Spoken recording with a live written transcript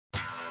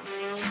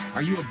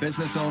Are you a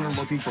business owner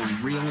looking for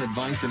real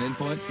advice and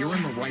input? You're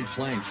in the right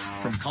place.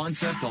 From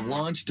concept to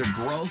launch to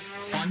growth,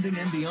 funding,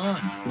 and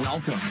beyond.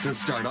 Welcome to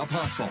Startup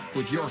Hustle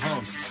with your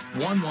hosts.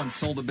 One once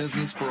sold a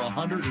business for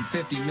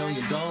 $150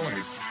 million.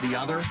 The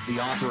other, the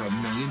author of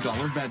 $1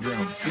 Million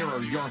Bedroom. Here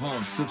are your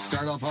hosts of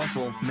Startup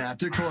Hustle, Matt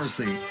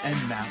DeCoursey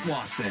and Matt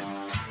Watson.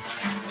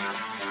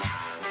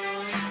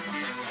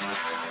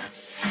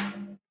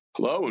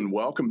 Hello and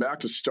welcome back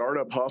to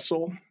Startup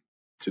Hustle.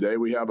 Today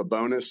we have a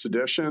bonus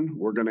edition.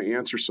 We're going to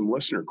answer some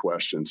listener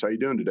questions. How you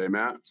doing today,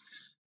 Matt?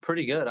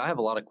 Pretty good. I have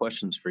a lot of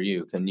questions for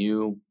you. Can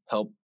you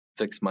help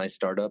fix my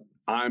startup?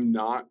 I'm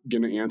not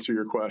going to answer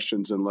your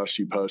questions unless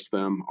you post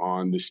them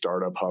on the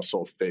Startup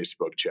Hustle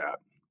Facebook chat.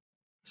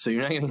 So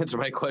you're not going to answer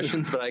my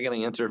questions, but I got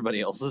to answer everybody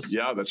else's?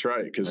 Yeah, that's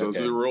right, because those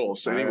are the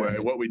rules. So anyway,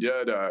 what we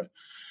did, I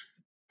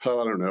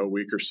don't know, a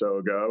week or so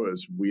ago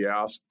is we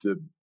asked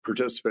the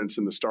participants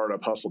in the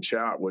Startup Hustle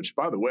chat, which,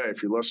 by the way,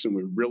 if you're listening,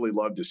 we really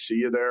love to see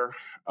you there.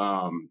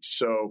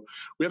 So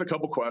we had a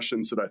couple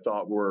questions that I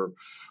thought were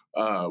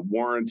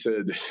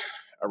warranted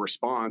a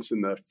response.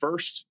 And the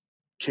first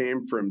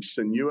came from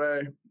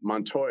Sinue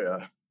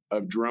Montoya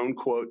of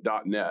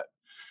dronequote.net.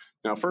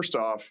 Now, first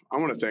off, I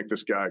want to thank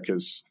this guy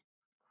because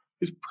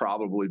he's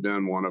probably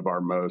been one of our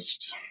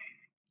most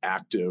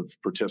active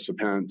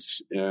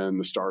participants in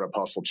the Startup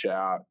Hustle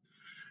chat.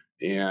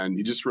 And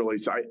he just really,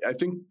 I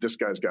think this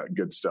guy's got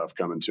good stuff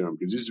coming to him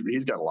because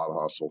he's got a lot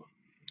of hustle.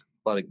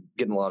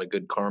 Getting a lot of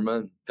good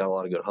karma, got a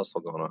lot of good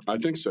hustle going on. I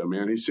think so,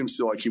 man. He seems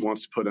to like he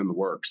wants to put in the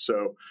work.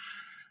 So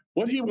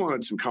what he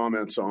wanted some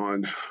comments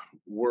on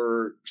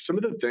were some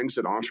of the things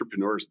that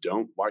entrepreneurs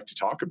don't like to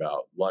talk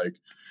about.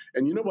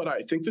 And you know what?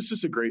 I think this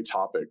is a great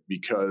topic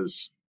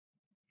because,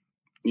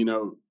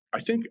 I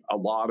think a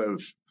lot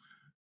of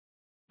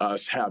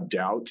us have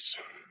doubts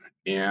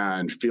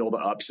and feel the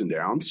ups and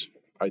downs.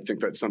 I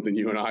think that's something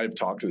you and I have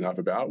talked enough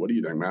about. What do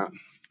you think, Matt?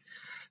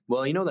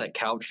 Well, you know that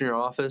couch in your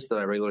office that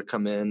I regularly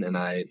come in and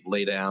I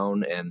lay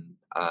down and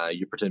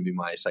you pretend to be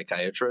my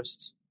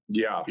psychiatrist?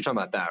 Yeah. You're talking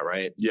about that,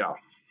 right? Yeah.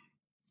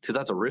 Because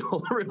that's a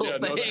real thing. No,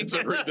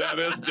 that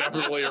is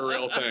definitely a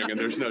real thing, and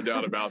there's no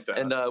doubt about that.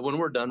 And when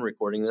we're done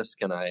recording this,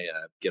 can I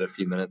get a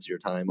few minutes of your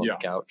time on the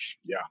couch?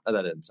 Yeah. Oh,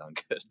 that didn't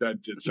sound good.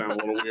 That did sound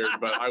a little weird,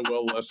 but I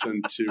will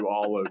listen to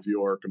all of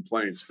your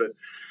complaints. But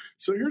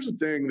so here's the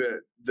thing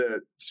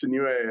that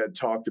Sinue had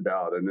talked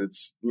about, and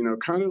it's,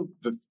 kind of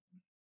the,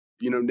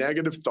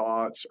 negative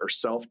thoughts or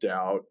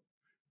self-doubt,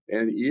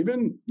 and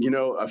even,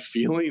 a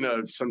feeling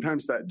of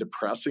sometimes that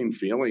depressing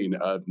feeling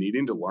of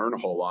needing to learn a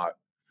whole lot.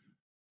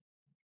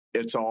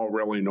 It's all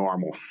really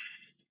normal.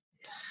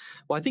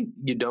 Well, I think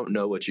you don't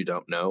know what you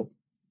don't know,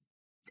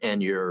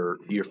 and you're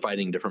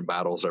fighting different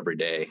battles every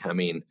day. I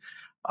mean,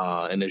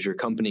 and as your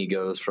company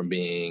goes from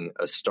being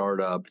a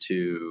startup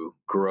to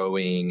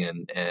growing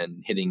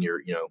and hitting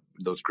your,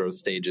 those growth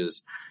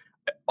stages,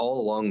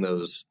 all along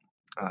those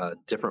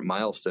different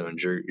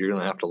milestones, you're going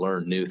to have to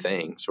learn new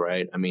things,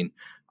 right? I mean,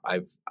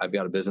 I've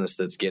got a business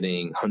that's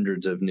getting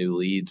hundreds of new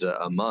leads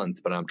a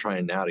month, but I'm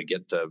trying now to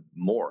get to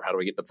more. How do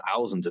I get to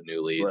thousands of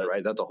new leads,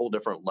 right? That's a whole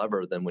different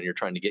lever than when you're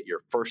trying to get your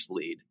first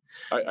lead.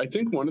 I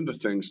think one of the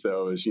things,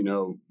 though, is,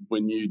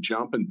 when you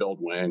jump and build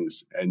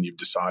wings and you've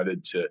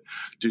decided to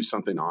do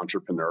something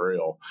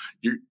entrepreneurial,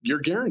 you're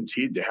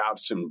guaranteed to have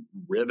some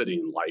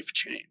riveting life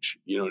change,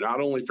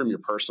 not only from your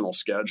personal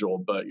schedule,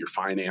 but your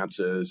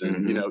finances.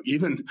 And,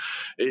 even,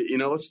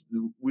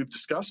 we've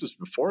discussed this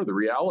before. The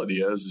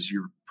reality is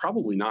you're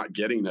probably not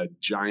getting a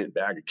giant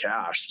bag of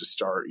cash to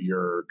start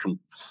your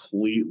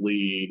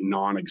completely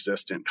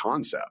non-existent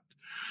concept.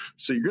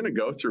 So you're going to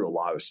go through a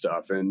lot of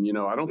stuff. And,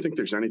 I don't think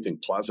there's anything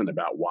pleasant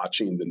about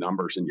watching the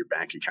numbers in your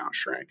bank account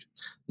shrink.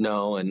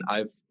 No. And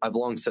I've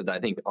long said that I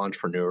think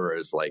entrepreneur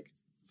is like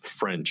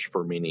French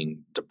for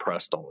meaning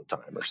depressed all the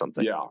time or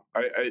something. Yeah.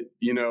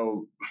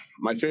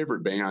 My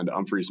favorite band,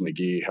 Humphreys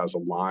McGee, has a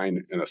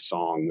line in a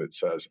song that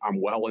says,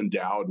 "I'm well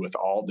endowed with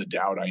all the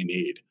doubt I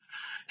need."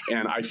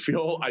 And I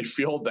feel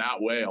that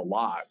way a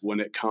lot when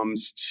it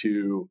comes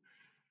to,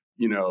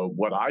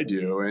 what I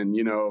do. And,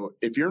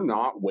 if you're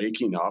not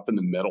waking up in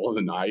the middle of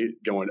the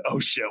night going, "Oh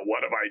shit,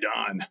 what have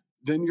I done?"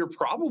 then you're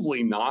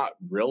probably not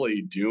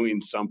really doing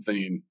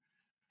something,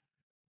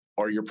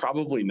 or you're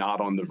probably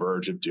not on the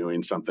verge of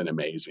doing something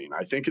amazing.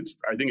 I think it's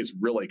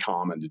really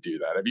common to do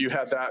that. Have you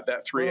had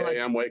that 3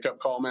 a.m. wake up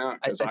call,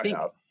 Matt? Because I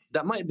have.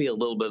 That might be a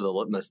little bit of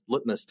the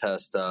litmus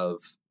test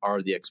of,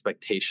 are the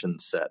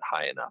expectations set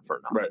high enough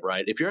or not,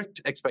 right? If your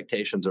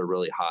expectations are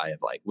really high of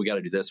like, we got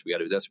to do this, we got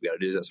to do this, we got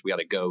to do this, we got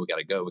to go,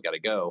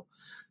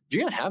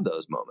 you're going to have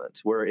those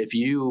moments where if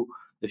you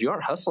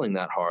aren't hustling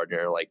that hard and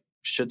you're like,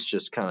 shit's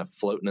just kind of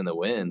floating in the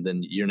wind,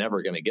 then you're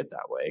never going to get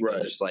that way.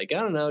 Right. It's like, I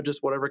don't know,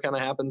 just whatever kind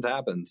of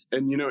happens.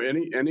 And,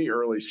 any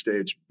early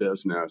stage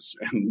business,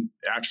 and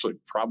actually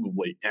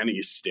probably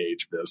any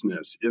stage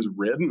business, is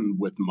ridden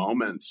with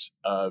moments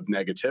of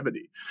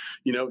negativity.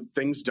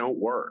 Things don't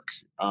work.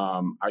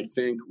 I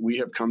think we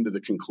have come to the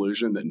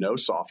conclusion that no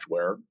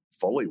software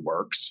fully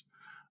works.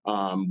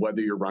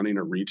 Whether you're running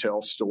a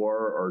retail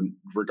store or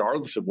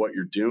regardless of what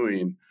you're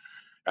doing,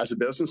 as a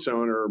business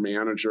owner,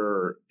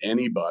 manager,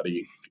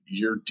 anybody,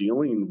 you're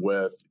dealing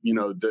with,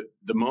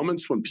 the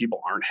moments when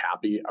people aren't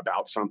happy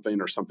about something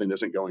or something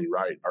isn't going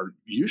right are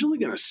usually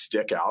going to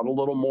stick out a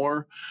little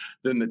more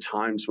than the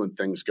times when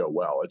things go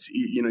well. It's,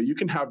 you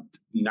can have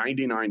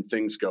 99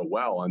 things go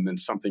well and then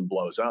something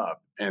blows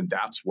up, and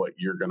that's what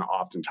you're going to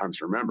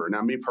oftentimes remember.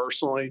 Now, me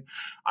personally,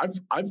 I've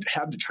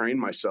had to train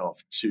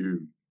myself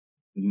to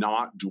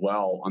not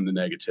dwell on the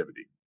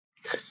negativity.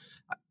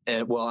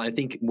 And well, I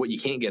think what you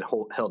can't get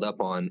held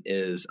up on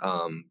is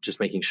just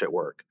making shit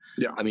work.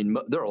 Yeah. I mean,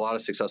 there are a lot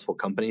of successful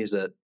companies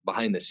that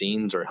behind the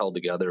scenes are held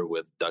together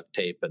with duct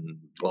tape and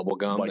bubble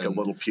gum. Like a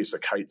little piece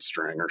of kite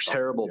string or something.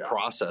 Terrible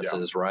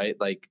processes, right?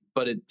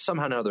 But it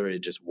somehow or another, it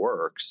just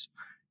works.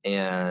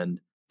 And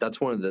that's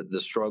one of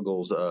the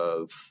struggles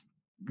of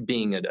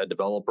being a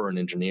developer, an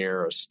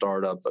engineer, a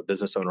startup, a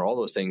business owner, all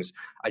those things.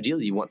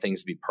 Ideally, you want things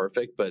to be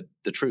perfect, but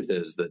the truth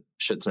is that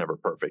shit's never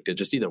perfect. It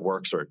just either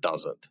works or it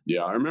doesn't.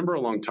 Yeah, I remember a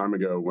long time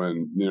ago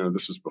when,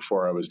 this was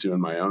before I was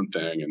doing my own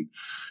thing, and,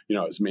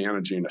 I was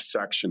managing a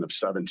section of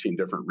 17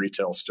 different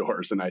retail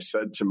stores. And I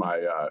said to my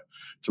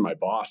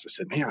boss, I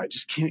said, man, I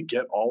just can't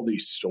get all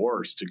these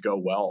stores to go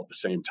well at the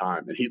same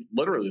time. And he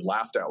literally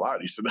laughed out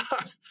loud. He said,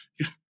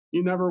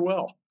 you never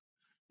will.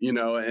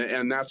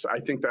 And I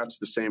think that's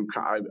the same.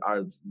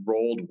 I've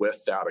rolled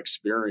with that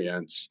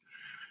experience,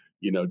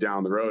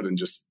 down the road, and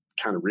just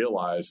kind of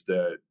realized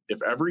that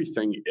if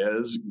everything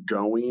is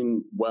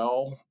going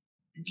well,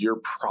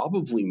 you're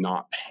probably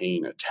not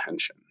paying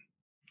attention.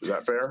 Is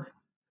that fair?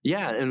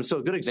 Yeah. And so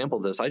a good example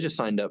of this, I just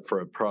signed up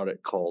for a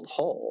product called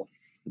Hull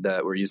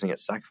that we're using at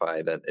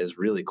Stackify that is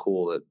really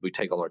cool, that we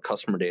take all our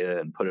customer data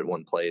and put it in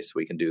one place.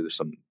 We can do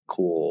some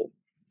cool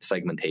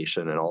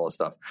segmentation and all this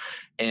stuff.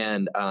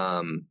 And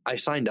I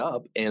signed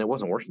up and it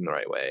wasn't working the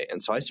right way.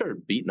 And so I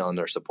started beating on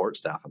their support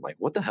staff. I'm like,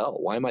 what the hell?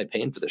 Why am I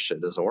paying for this shit?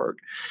 It doesn't work.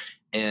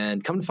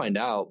 And come to find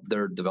out,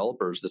 their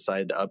developers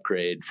decided to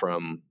upgrade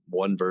from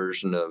one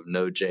version of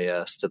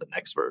Node.js to the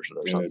next version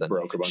or something.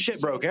 Shit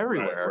broke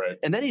everywhere. Right.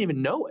 And they didn't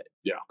even know it.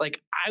 Yeah.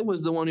 Like, I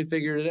was the one who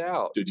figured it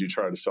out. Did you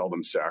try to sell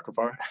them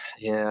Stackify?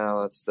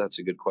 Yeah, that's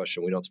a good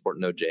question. We don't support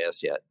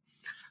Node.js yet.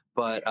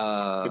 But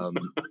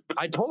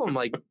I told them,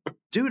 like,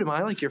 dude, am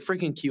I like your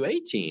freaking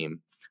QA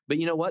team? But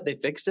you know what? They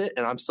fixed it,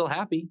 and I'm still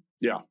happy.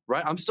 Yeah.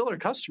 Right? I'm still their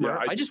customer.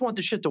 Yeah, I just want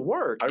the shit to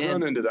work. I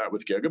run into that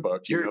with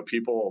Gigabook.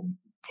 People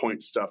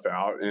point stuff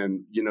out,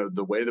 and,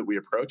 the way that we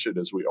approach it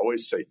is we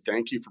always say,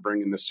 thank you for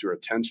bringing this to our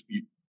attention.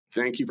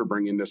 Thank you for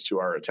bringing this to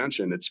our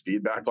attention. It's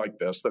feedback like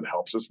this that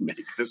helps us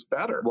make this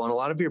better. Well, and a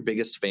lot of your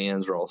biggest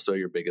fans are also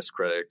your biggest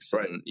critics.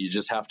 Right. And you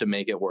just have to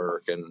make it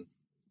work, and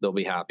they'll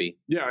be happy.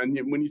 Yeah. And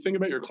when you think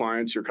about your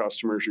clients, your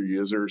customers, your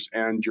users,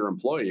 and your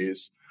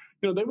employees,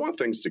 they want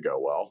things to go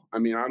well. I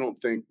mean, I don't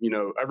think,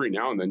 every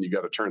now and then you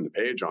got to turn the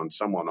page on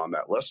someone on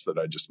that list that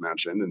I just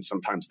mentioned. And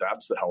sometimes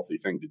that's the healthy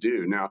thing to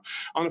do. Now,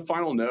 on a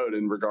final note,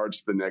 in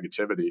regards to the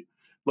negativity,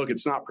 look,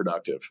 it's not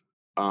productive.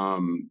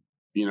 And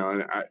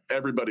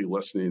everybody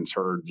listening's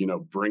heard,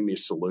 bring me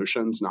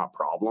solutions, not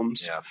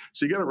problems. Yeah.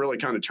 So you got to really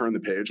kind of turn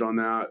the page on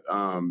that.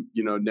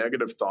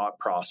 Negative thought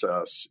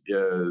process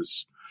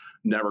is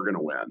never going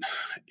to win.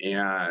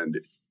 And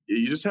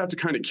you just have to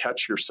kind of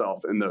catch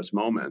yourself in those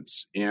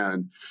moments.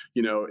 And,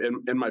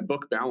 in my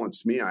book,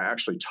 Balance Me, I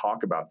actually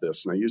talk about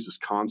this, and I use this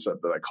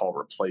concept that I call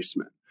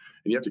replacement.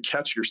 And you have to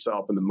catch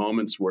yourself in the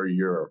moments where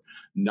you're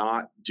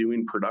not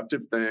doing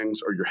productive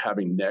things, or you're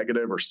having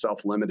negative or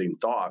self-limiting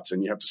thoughts.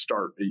 And you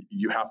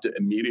have to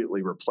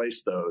immediately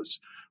replace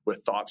those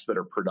with thoughts that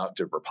are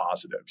productive or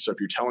positive. So if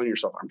you're telling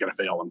yourself, I'm going to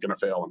fail, I'm going to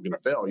fail, I'm going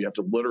to fail, you have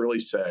to literally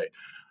say,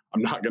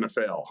 I'm not going to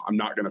fail. I'm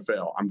not going to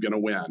fail. I'm going to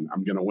win.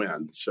 I'm going to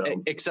win. So,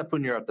 except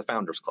when you're at the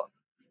Founders Club.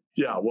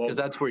 Yeah, well, because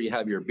that's where you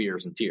have your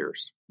beers and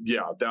tears.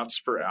 Yeah, that's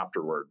for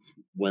afterward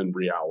when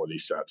reality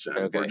sets in.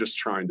 Okay. We're just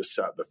trying to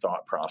set the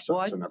thought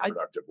process in a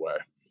productive way.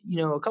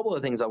 A couple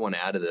of things I want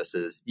to add to this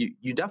is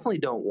you definitely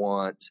don't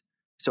want.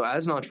 So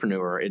as an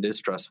entrepreneur, it is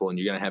stressful, and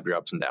you're going to have your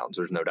ups and downs.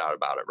 There's no doubt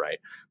about it, right?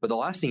 But the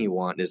last thing you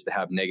want is to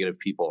have negative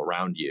people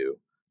around you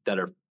that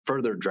are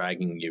further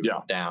dragging you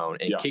down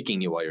and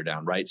kicking you while you're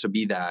down, right? So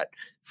be that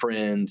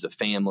friends, a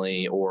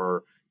family,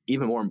 or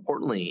even more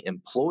importantly,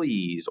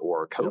 employees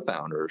or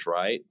co-founders,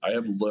 right? I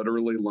have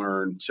literally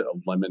learned to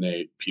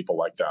eliminate people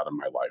like that in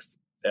my life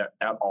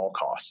at all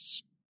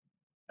costs.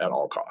 At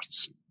all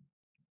costs.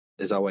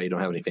 Is that why you don't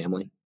have any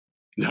family?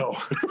 No,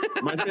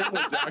 my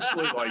family's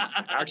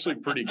actually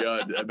pretty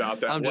good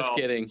about that. I'm just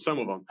kidding. Some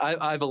of them.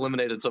 I've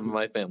eliminated some of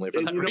my family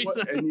for that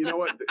reason. And you know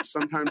what?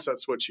 Sometimes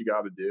that's what you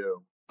got to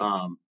do.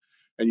 And,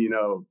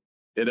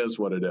 it is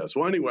what it is.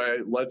 Well, anyway,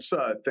 let's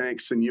thank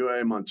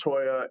Senue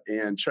Montoya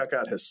and check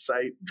out his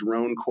site,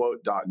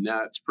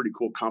 dronequote.net. It's a pretty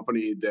cool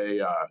company.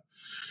 They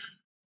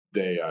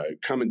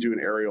come and do an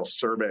aerial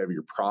survey of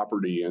your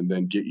property and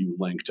then get you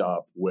linked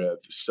up with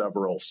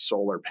several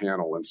solar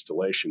panel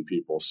installation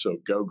people. So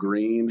go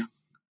green,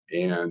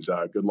 and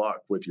good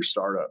luck with your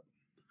startup.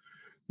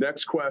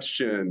 Next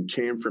question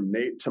came from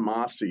Nate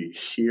Tomasi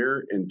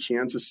here in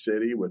Kansas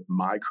City with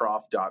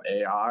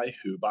Mycroft.ai,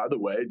 who, by the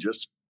way,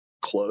 just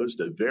closed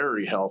a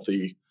very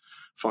healthy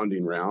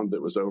funding round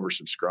that was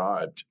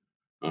oversubscribed.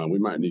 We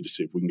might need to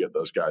see if we can get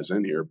those guys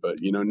in here. But,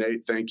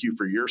 Nate, thank you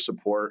for your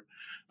support.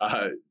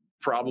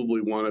 Probably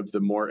one of the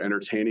more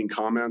entertaining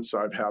comments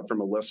I've had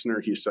from a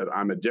listener. He said,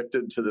 I'm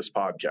addicted to this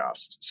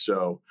podcast.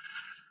 So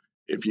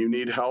if you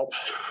need help,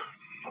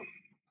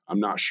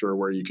 I'm not sure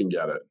where you can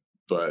get it,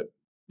 but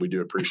we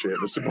do appreciate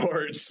the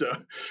support. So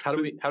how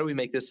do we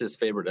make this his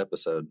favorite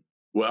episode?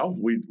 Well,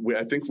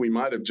 I think we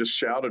might have just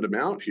shouted him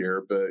out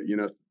here, but,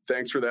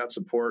 thanks for that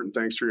support and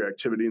thanks for your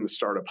activity in the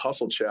Startup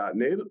Hustle chat.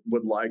 Nate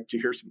would like to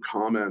hear some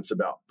comments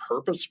about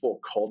purposeful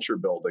culture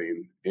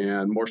building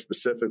and more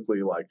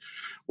specifically, like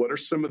what are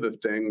some of the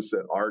things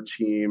that our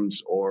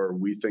teams or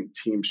we think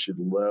teams should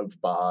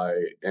live by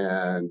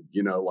and,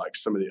 like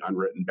some of the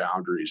unwritten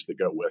boundaries that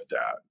go with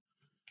that.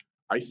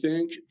 I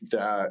think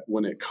that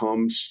when it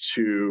comes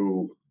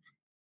to,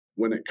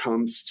 building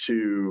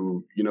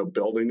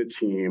a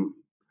team,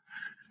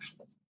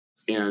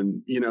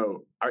 and,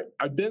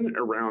 I've been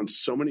around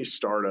so many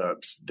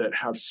startups that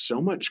have so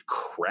much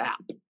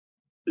crap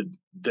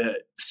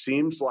that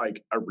seems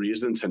like a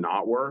reason to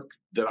not work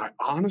that I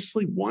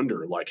honestly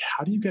wonder, like,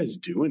 how do you guys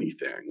do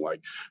anything?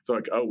 Like, they're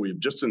like, oh, we've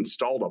just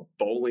installed a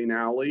bowling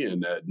alley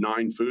and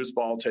 9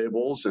 foosball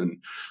tables and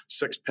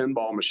 6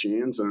 pinball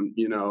machines. And,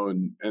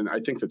 and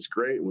I think that's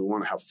great. And we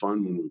want to have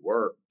fun when we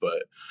work.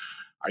 But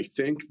I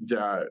think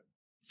that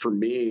for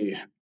me,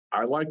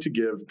 I like to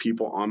give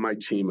people on my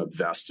team a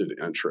vested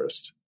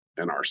interest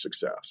in our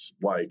success.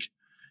 Like,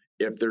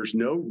 if there's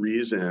no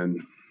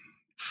reason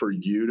for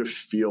you to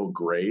feel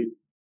great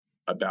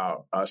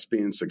about us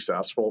being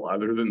successful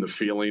other than the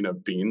feeling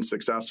of being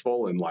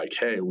successful and like,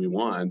 hey, we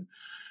won,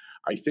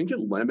 I think it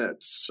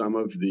limits some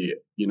of the,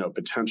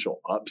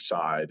 potential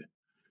upside.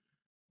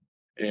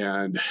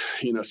 And,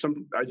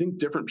 I think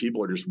different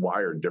people are just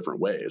wired different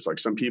ways. Like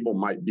some people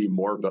might be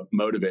more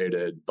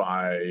motivated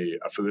by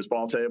a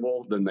foosball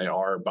table than they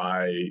are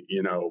by,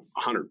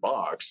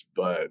 $100,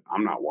 but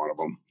I'm not one of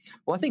them.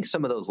 Well, I think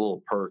some of those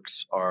little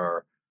perks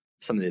are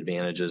some of the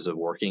advantages of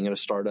working at a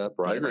startup,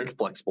 right? Like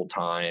flexible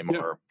time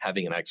or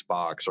having an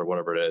Xbox or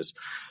whatever it is.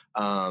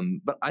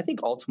 But I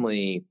think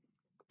ultimately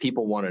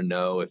people want to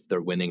know if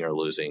they're winning or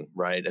losing,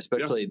 right?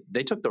 Especially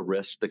they took the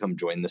risk to come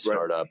join the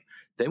startup.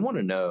 They want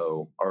to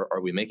know,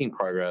 are we making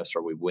progress?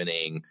 Are we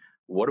winning?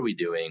 What are we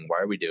doing? Why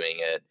are we doing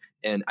it?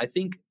 And I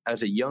think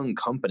as a young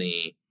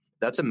company,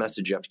 that's a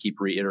message you have to keep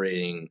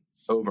reiterating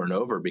over and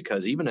over,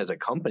 because even as a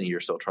company, you're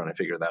still trying to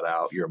figure that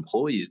out. Your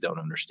employees don't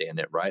understand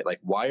it, right? Like,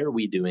 why are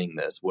we doing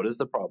this? What is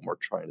the problem we're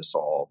trying to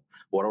solve?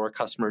 What do our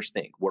customers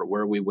think?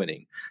 Where are we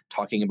winning?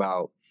 Talking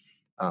about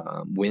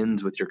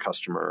wins with your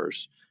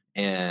customers.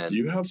 And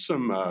you have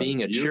some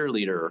being a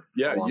cheerleader.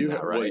 Yeah,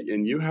 right?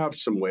 And you have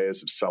some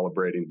ways of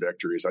celebrating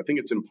victories. I think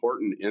it's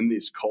important in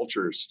these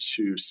cultures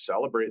to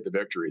celebrate the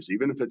victories,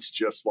 even if it's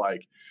just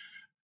like,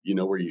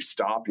 where you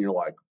stop and you're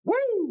like,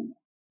 woo,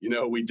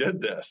 we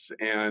did this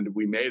and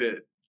we made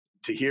it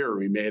to here,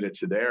 we made it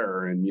to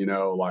there. And,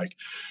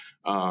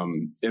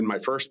 in my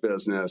first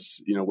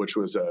business, which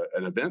was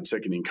an event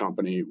ticketing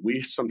company,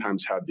 we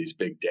sometimes had these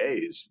big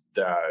days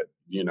that,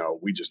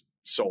 we just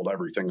sold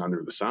everything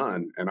under the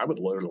sun. And I would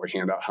literally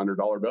hand out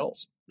 $100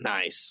 bills.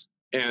 Nice.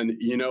 And,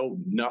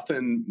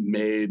 nothing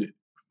made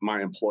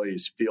my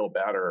employees feel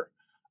better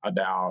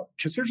about,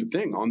 because here's the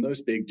thing, on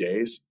those big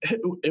days,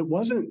 it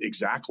wasn't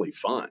exactly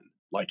fun.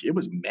 Like, it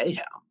was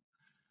mayhem.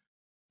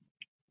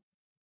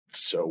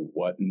 So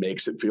what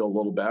makes it feel a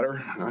little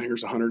better?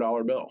 Here's a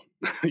 $100 bill,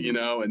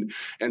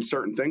 and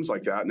certain things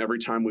like that. And every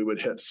time we would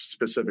hit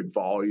specific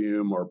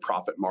volume or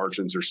profit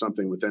margins or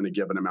something within a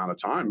given amount of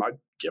time, I'd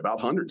give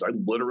out hundreds. I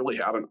literally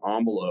had an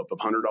envelope of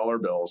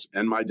 $100 bills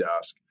in my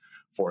desk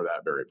for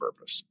that very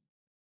purpose.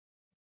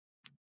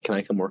 Can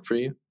I come work for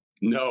you?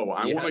 No,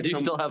 I want to. Do you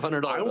still have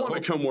 $100 bills? I want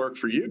to come work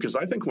for you because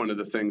I think one of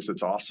the things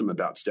that's awesome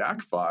about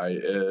Stackify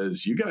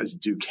is you guys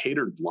do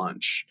catered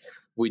lunch.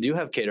 We do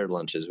have catered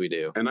lunches. We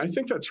do. And I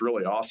think that's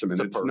really awesome. And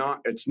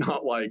it's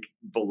not like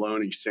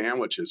bologna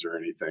sandwiches or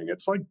anything.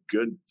 It's like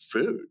good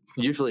food.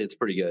 Usually it's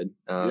pretty good.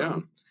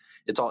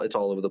 It's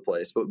all over the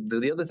place. But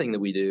the other thing that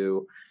we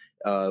do,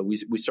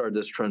 we started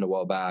this trend a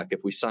while back. If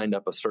we signed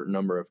up a certain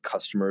number of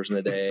customers in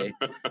a day,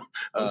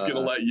 I was going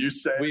to let you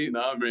say it,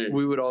 not me.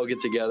 We would all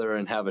get together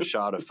and have a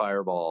shot of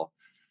Fireball.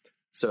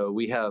 So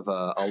we have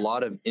a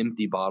lot of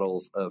empty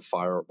bottles of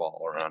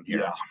Fireball around here.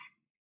 Yeah.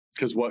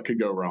 Because what could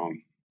go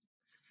wrong?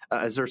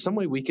 Is there some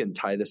way we can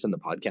tie this into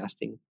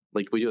podcasting?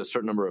 Like, we do a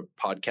certain number of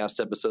podcast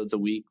episodes a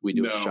week. We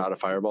do a shot of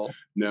Fireball.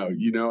 No,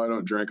 I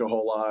don't drink a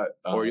whole lot.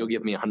 Or you'll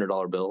give me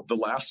 $100 bill. The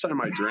last time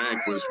I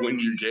drank was when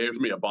you gave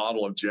me a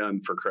bottle of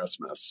gin for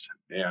Christmas.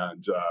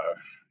 And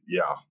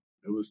it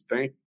was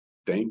thank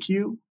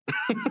you.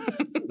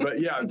 But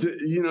yeah,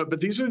 but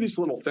these are these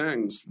little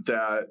things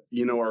that,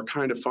 are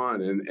kind of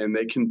fun and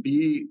they can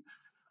be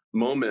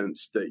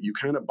moments that you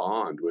kind of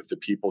bond with the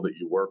people that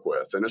you work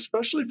with. And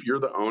especially if you're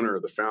the owner or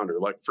the founder,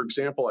 like, for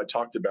example, I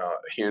talked about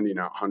handing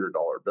out $100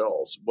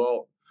 bills.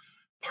 Well,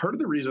 part of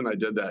the reason I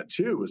did that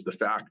too was the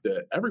fact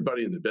that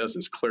everybody in the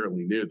business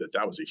clearly knew that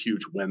that was a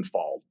huge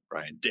windfall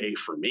day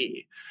for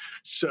me.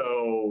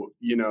 So,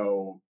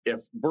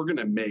 if we're going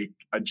to make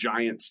a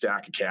giant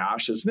stack of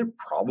cash, isn't it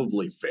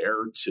probably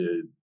fair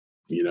to,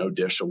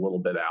 dish a little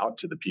bit out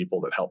to the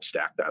people that help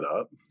stack that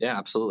up? Yeah,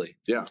 absolutely.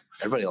 Yeah.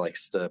 Everybody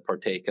likes to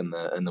partake in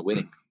the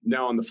winning.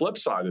 Now, on the flip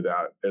side of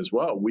that as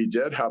well, we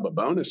did have a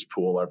bonus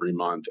pool every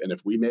month. And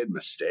if we made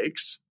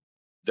mistakes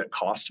that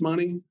cost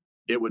money,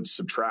 it would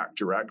subtract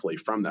directly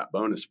from that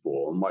bonus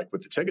pool. And like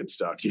with the ticket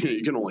stuff,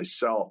 you can only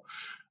sell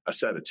a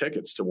set of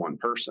tickets to one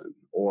person,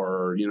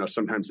 or,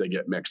 sometimes they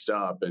get mixed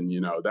up, and,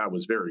 that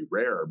was very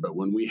rare. But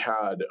when we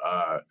had,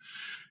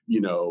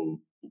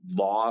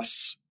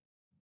 loss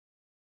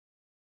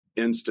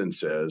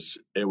instances,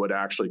 it would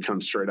actually come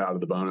straight out of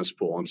the bonus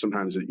pool. And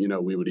sometimes,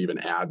 we would even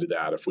add to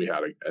that if we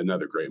had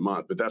another great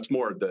month. But that's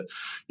more the,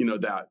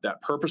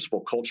 that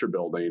purposeful culture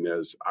building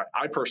is,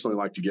 I personally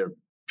like to give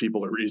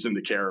people a reason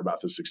to care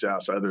about the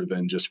success other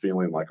than just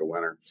feeling like a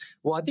winner.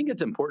 Well, I think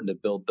it's important to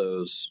build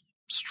those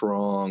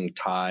strong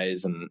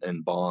ties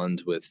and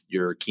bonds with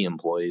your key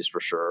employees for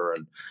sure.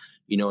 And,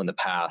 in the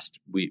past,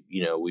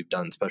 we've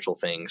done special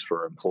things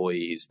for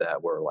employees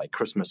that were like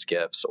Christmas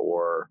gifts,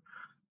 or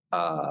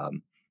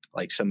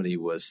like somebody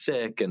was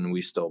sick and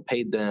we still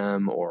paid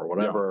them or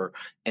whatever.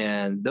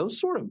 Yeah. And those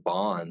sort of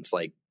bonds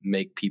like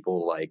make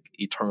people like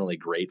eternally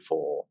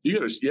grateful.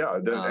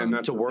 And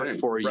that's to work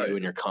for you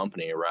and your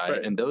company,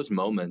 right? And those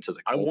moments as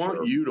a culture. I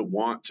want you to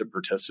want to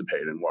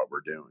participate in what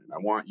we're doing. I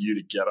want you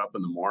to get up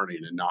in the morning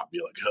and not be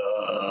like,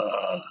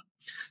 ugh.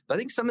 I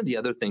think some of the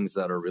other things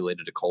that are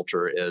related to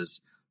culture is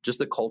just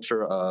the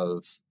culture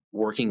of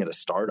working at a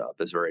startup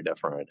is very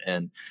different.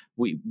 And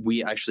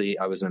we actually,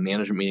 I was in a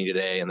management meeting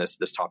today and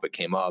this topic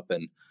came up,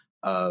 and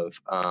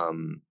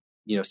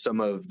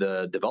some of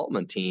the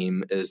development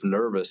team is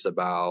nervous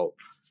about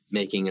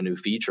making a new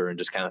feature and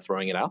just kind of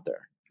throwing it out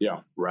there.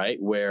 Yeah. Right.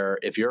 Where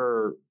if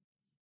you're,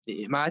 I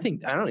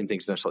don't even think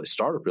it's necessarily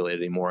startup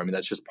related anymore. I mean,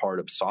 that's just part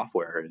of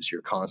software is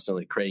you're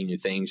constantly creating new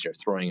things. You're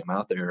throwing them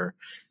out there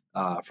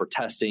for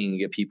testing,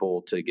 get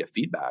people to get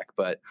feedback.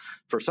 But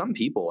for some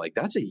people, like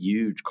that's a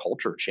huge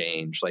culture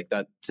change. Like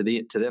that to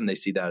them, they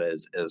see that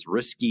as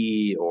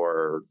risky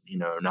or,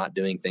 not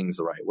doing things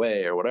the right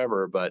way or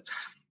whatever. But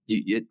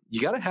you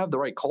got to have the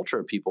right culture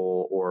of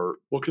people or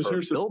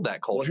build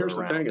that culture. Well, here's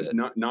the thing: is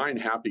 9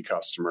 happy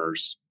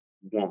customers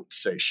won't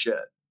say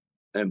shit,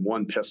 and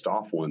 1 pissed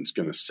off one's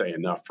going to say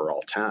enough for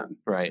all 10.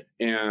 Right.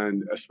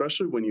 And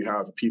especially when you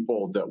have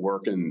people that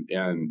work in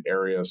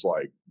areas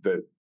like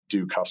that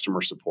do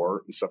customer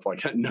support and stuff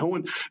like that. No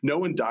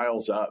one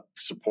dials up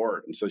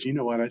support and says, you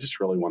know what, I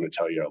just really want to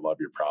tell you I love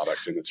your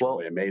product and it's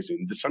really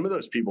amazing. Some of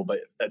those people,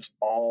 that's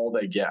all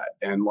they get.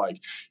 And like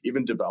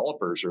even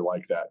developers are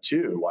like that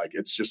too. Like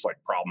it's just like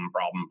problem.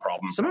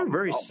 Some are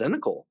very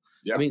cynical.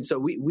 Yeah. I mean, so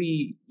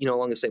we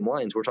along the same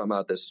lines, we're talking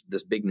about this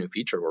big new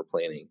feature we're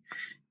planning,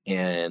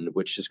 and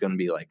which is going to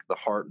be like the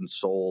heart and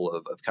soul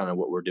of kind of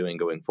what we're doing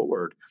going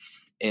forward.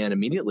 And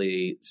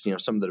immediately,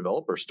 some of the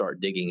developers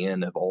start digging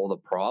in of all the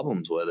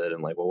problems with it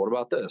and like, well, what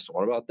about this?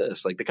 What about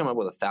this? Like they come up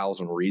with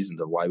 1,000 reasons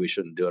of why we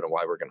shouldn't do it and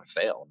why we're going to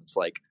fail. And it's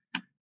like,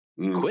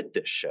 quit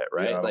this shit,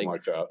 right? Yeah, I don't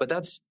like that. But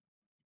that's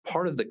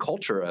part of the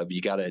culture of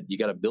you gotta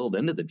build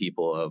into the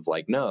people of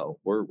like, no,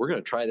 we're going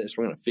to try this.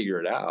 We're going to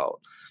figure it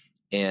out,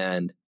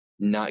 and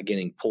not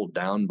getting pulled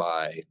down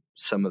by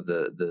some of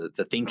the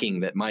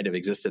thinking that might have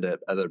existed at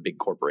other big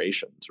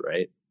corporations,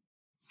 right?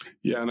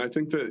 Yeah. And I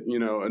think that,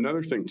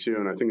 another thing too,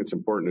 and I think it's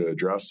important to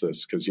address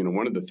this because,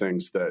 one of the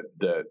things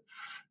that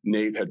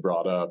Nate had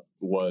brought up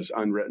was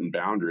unwritten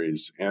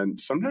boundaries. And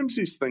sometimes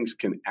these things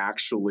can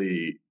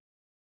actually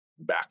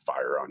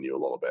backfire on you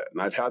a little bit.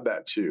 And I've had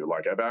that too.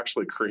 Like I've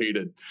actually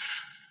created,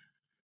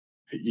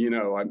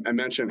 I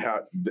mentioned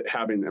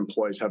having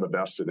employees have a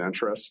vested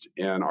interest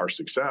in our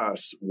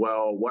success.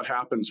 Well, what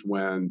happens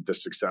when the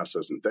success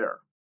isn't there?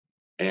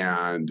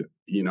 And,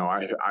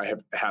 I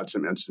have had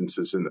some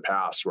instances in the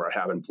past where I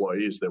had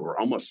employees that were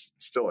almost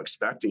still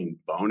expecting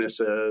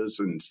bonuses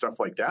and stuff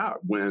like that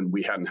when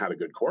we hadn't had a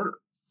good quarter.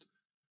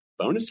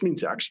 Bonus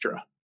means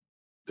extra.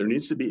 There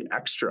needs to be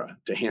extra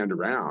to hand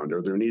around,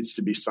 or there needs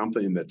to be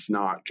something that's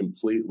not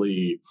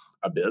completely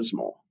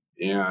abysmal.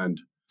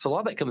 And so a lot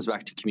of that comes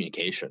back to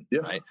communication,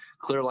 right?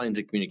 Clear lines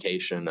of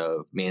communication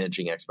of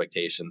managing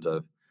expectations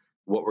of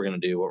what we're going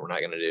to do, what we're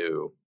not going to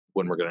do,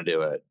 when we're going to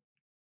do it.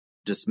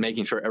 Just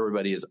making sure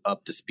everybody is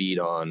up to speed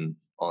on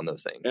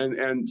those things.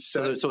 And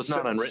so it's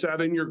not unwritten.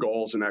 Setting your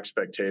goals and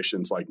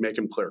expectations, like make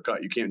them clear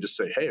cut. You can't just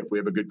say, hey, if we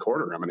have a good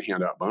quarter, I'm going to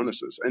hand out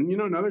bonuses. And,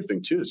 another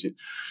thing too is,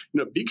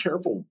 be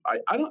careful.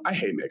 I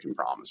hate making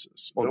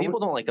promises. Well, people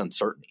don't like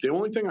uncertainty. The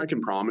only thing I can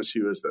promise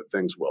you is that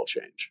things will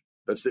change.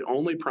 That's the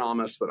only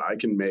promise that I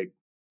can make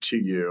to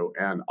you,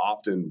 and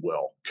often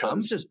will.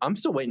 I'm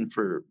still waiting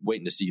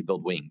to see you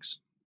build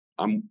wings.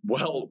 I'm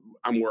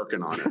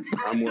working on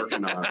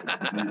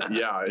it.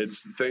 Yeah,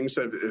 it's things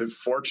that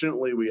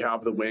fortunately we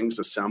have the wings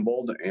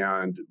assembled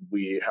and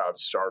we have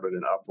started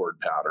an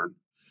upward pattern.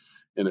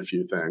 in a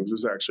few things. It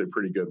was actually a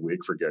pretty good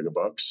week for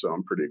Gigabooks, so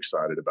I'm pretty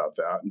excited about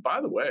that. And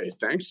by the way,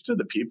 thanks to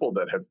the people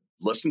that have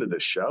listened to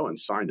this show and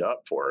signed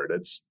up for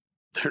it.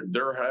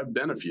 There have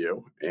been a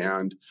few,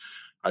 and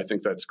I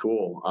think that's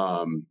cool.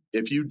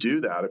 If you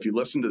do that, if you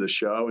listen to the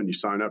show and you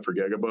sign up for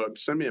Gigabooks,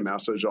 send me a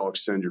message. I'll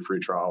extend your free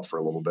trial for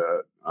a little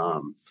bit.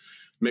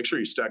 Make sure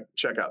you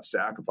check out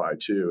Stackify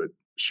too. It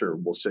sure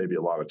will save you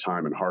a lot of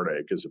time and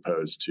heartache as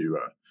opposed to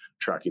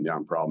tracking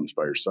down problems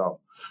by yourself.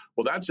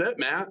 Well, that's it,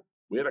 Matt.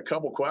 We had a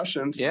couple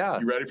questions. Yeah.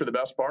 You ready for the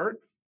best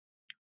part?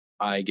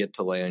 I get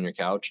to lay on your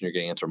couch and you're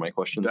going to answer my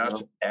questions.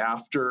 That's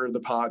after the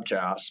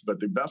podcast. But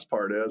the best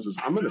part is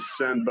I'm going to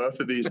send both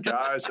of these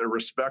guys a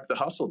Respect the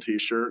Hustle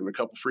t-shirt and a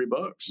couple free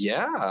books.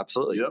 Yeah,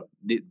 absolutely.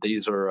 Yep.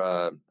 These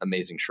are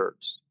amazing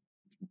shirts.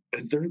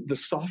 They're the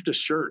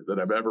softest shirt that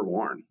I've ever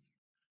worn.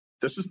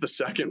 This is the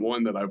second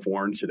one that I've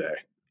worn today.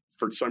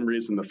 For some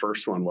reason, the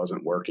first one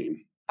wasn't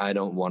working. I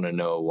don't want to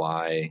know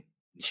why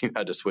you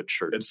had to switch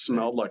shirts. It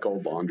smelled like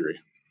old laundry.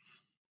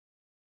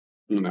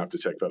 I'm going to have to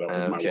take that up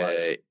with my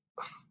wife.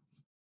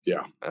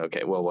 Yeah.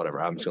 Okay. Well,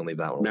 whatever. I'm just going to leave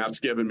that one alone. Matt's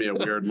giving me a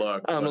weird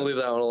look. I'm going to leave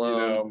that one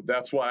alone. You know,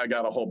 that's why I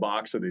got a whole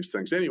box of these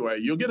things. Anyway,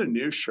 you'll get a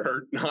new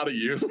shirt, not a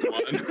used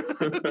one.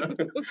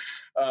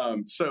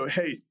 So,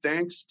 hey,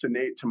 thanks to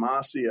Nate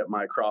Tomasi at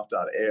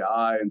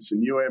mycroft.ai and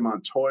Sinue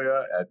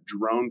Montoya at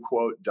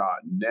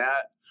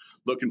dronequote.net.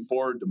 Looking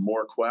forward to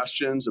more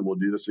questions, and we'll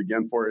do this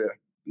again for you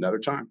another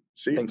time.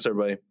 See you. Thanks,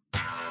 everybody.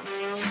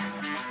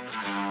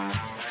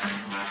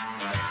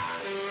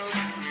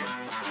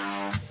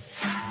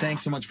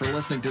 Thanks so much for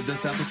listening to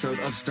this episode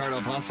of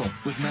Startup Hustle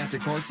with Matt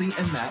DeCoursey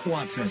and Matt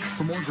Watson.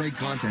 For more great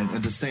content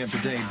and to stay up to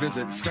date,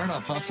 visit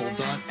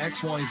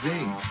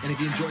startuphustle.xyz. And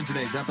if you enjoyed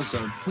today's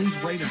episode, please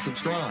rate and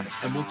subscribe,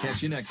 and we'll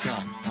catch you next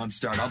time on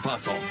Startup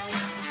Hustle.